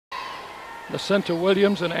Jacinta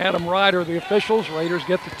Williams and Adam Ryder, the officials. Raiders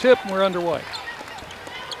get the tip, and we're underway.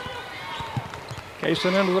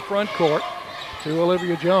 Kaysen into the front court to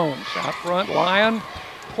Olivia Jones. Out front, Lyon.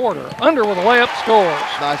 Porter under with a layup, scores.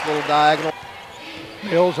 Nice little diagonal.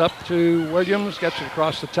 Mills up to Williams, gets it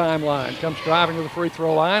across the timeline. Comes driving to the free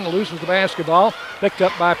throw line, loses the basketball. Picked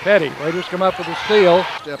up by Petty. Raiders come up with a steal.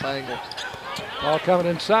 Step angle. Ball coming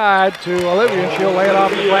inside to Olivia, and she'll lay it off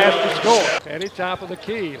the glass to score. Petty, top of the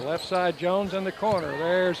key. Left side, Jones in the corner.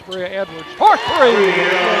 There's Bria Edwards for three.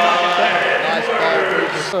 Nice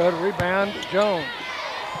ball. Good rebound, Jones.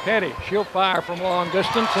 Petty, she'll fire from long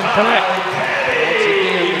distance and connect. Once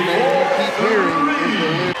again, the name you keep hearing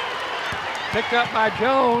is the Picked up by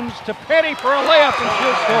Jones to Petty for a layup, and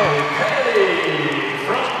she'll score.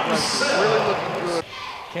 really looking good.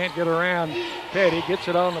 Can't get around Petty, gets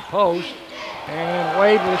it on the post, and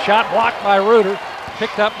Wade with a shot blocked by Reuter,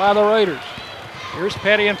 picked up by the Raiders. Here's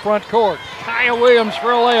Petty in front court. Kaya Williams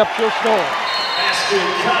for a layup, she'll score.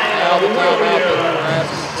 Now the timeout that we're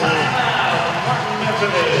asking for.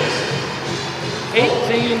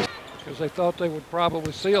 18, because they thought they would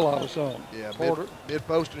probably seal on us on. Yeah, Porter. mid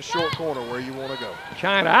post and short corner where you want to go.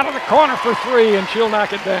 China out of the corner for three, and she'll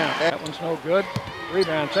knock it down. That one's no good.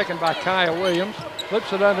 Rebound taken by Kaya Williams.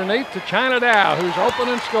 Flips it underneath to China Dow, who's open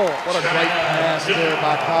and scores. What a great pass there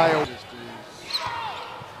by Kyle. Just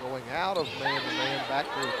going out of man-to-man back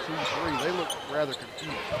to a 2-3. They look rather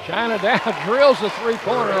confused. China Dow drills the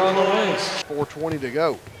three-pointer on the wing. 4:20 to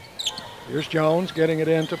go. Here's Jones getting it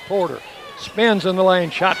into Porter. Spins in the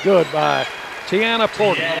lane, shot good by Tiana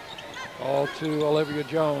Porter. Ball to Olivia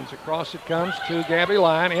Jones. Across it comes to Gabby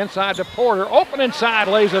Lyon. Inside to Porter. Open inside,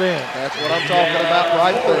 lays it in. That's what I'm talking about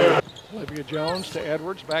right there. Olivia Jones to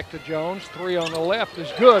Edwards. Back to Jones. Three on the left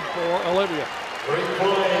is good for Olivia. 3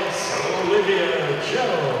 points, Olivia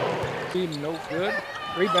Jones. No good.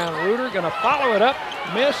 Rebound Reuter. Going to follow it up.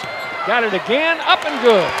 Missed. Got it again. Up and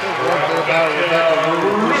good. Good work there by Rebecca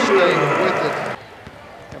Reuter. Just staying with it.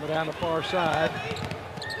 Coming down the far side.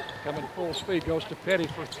 Coming full speed, goes to Petty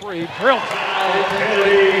for three. Drilled. You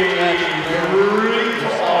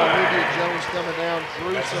saw Olivia Jones coming down,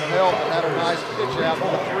 drew some help, and had a nice pitch out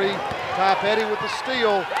for the three. Ty Petty with the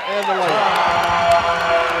steal and the layup.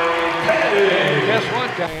 And guess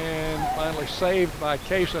what, guys? And finally saved by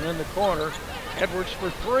Kaysen in the corner. Edwards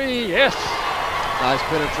for three, yes. Nice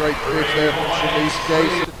penetrating pitch there from Shanice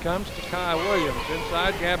Kaysen. It comes to Kai Williams.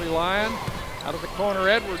 Inside, Gabby Lyon. Out of the corner,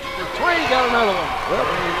 Edwards for three, got another one. Well,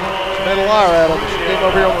 she made a liar out of it. She came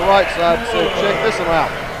over here on the right side and said, check this one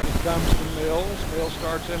out. It comes to Mills. Mills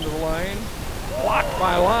starts into the lane. Blocked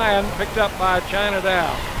by Lyon, picked up by China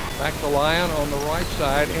Dow. Back to Lyon on the right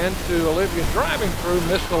side, into Olivia driving through,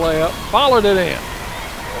 missed the layup, followed it in.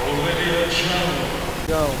 Olivia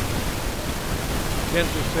Jones.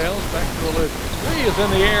 Kenzie Sells, back to Olivia. Three is in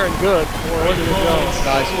the air and good for Olivia Jones.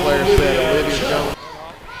 Nice player set, Olivia Jones.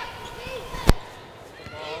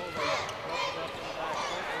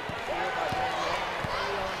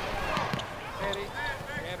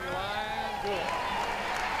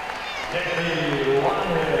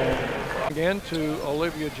 Again to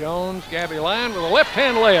Olivia Jones. Gabby Lyon with a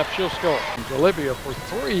left-hand layup. She'll score. Olivia for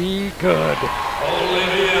three. Good.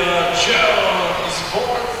 Olivia Jones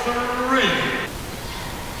for three.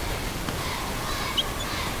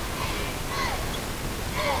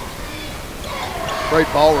 Great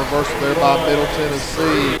ball reversal there by Middle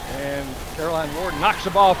Tennessee. And Caroline Ward knocks the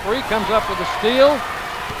ball free. Comes up with a steal.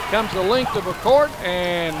 Comes the length of a court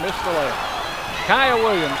and missed the layup. Kaya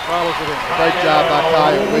Williams follows it in. Great job by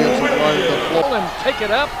Kaya Williams of running the floor. And take it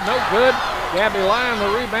up, no good. Gabby Lyon the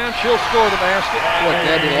rebound, she'll score the basket. Boy,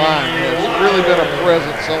 Gabby Lyon has really been a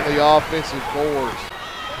presence on the offensive boards.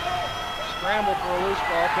 Scramble for a loose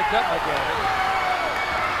ball, picked up by Gabby.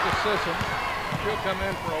 To Sisson. She'll come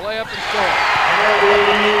in for a layup and score.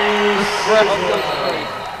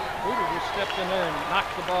 Hooter just steps in there and knocks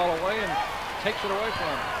the ball away and takes it away from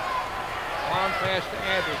him. On pass to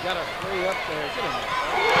Abby. Got a three up there. Get in there.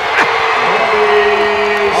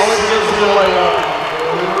 All it is a layup.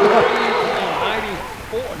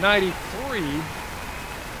 93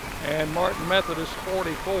 and Martin Methodist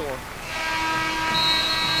 44.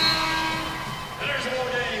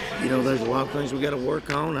 You know, there's a lot of things we got to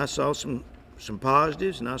work on. I saw some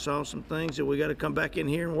positives, and I saw some things that we got to come back in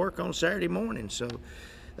here and work on Saturday morning. So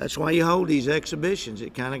that's why you hold these exhibitions.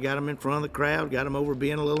 It kind of got them in front of the crowd, got them over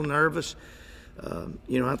being a little nervous.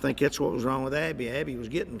 You know, I think that's what was wrong with Abby. Abby was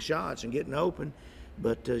getting shots and getting open,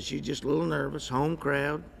 but she's just a little nervous, home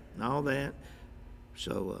crowd and all that.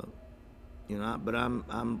 So, you know, but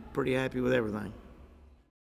I'm pretty happy with everything.